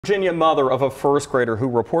Virginia mother of a first grader who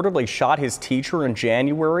reportedly shot his teacher in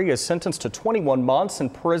January is sentenced to 21 months in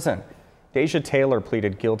prison. Deja Taylor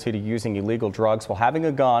pleaded guilty to using illegal drugs while having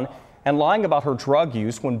a gun and lying about her drug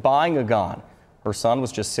use when buying a gun. Her son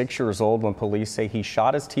was just 6 years old when police say he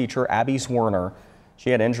shot his teacher, Abby Werner. She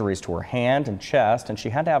had injuries to her hand and chest, and she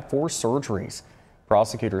had to have 4 surgeries.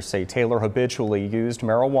 Prosecutors say Taylor habitually used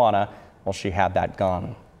marijuana while she had that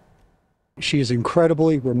gun. She is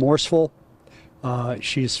incredibly remorseful.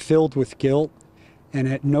 She is filled with guilt, and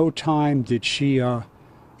at no time did she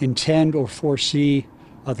intend or foresee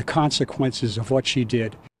the consequences of what she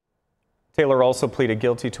did. Taylor also pleaded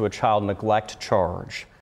guilty to a child neglect charge.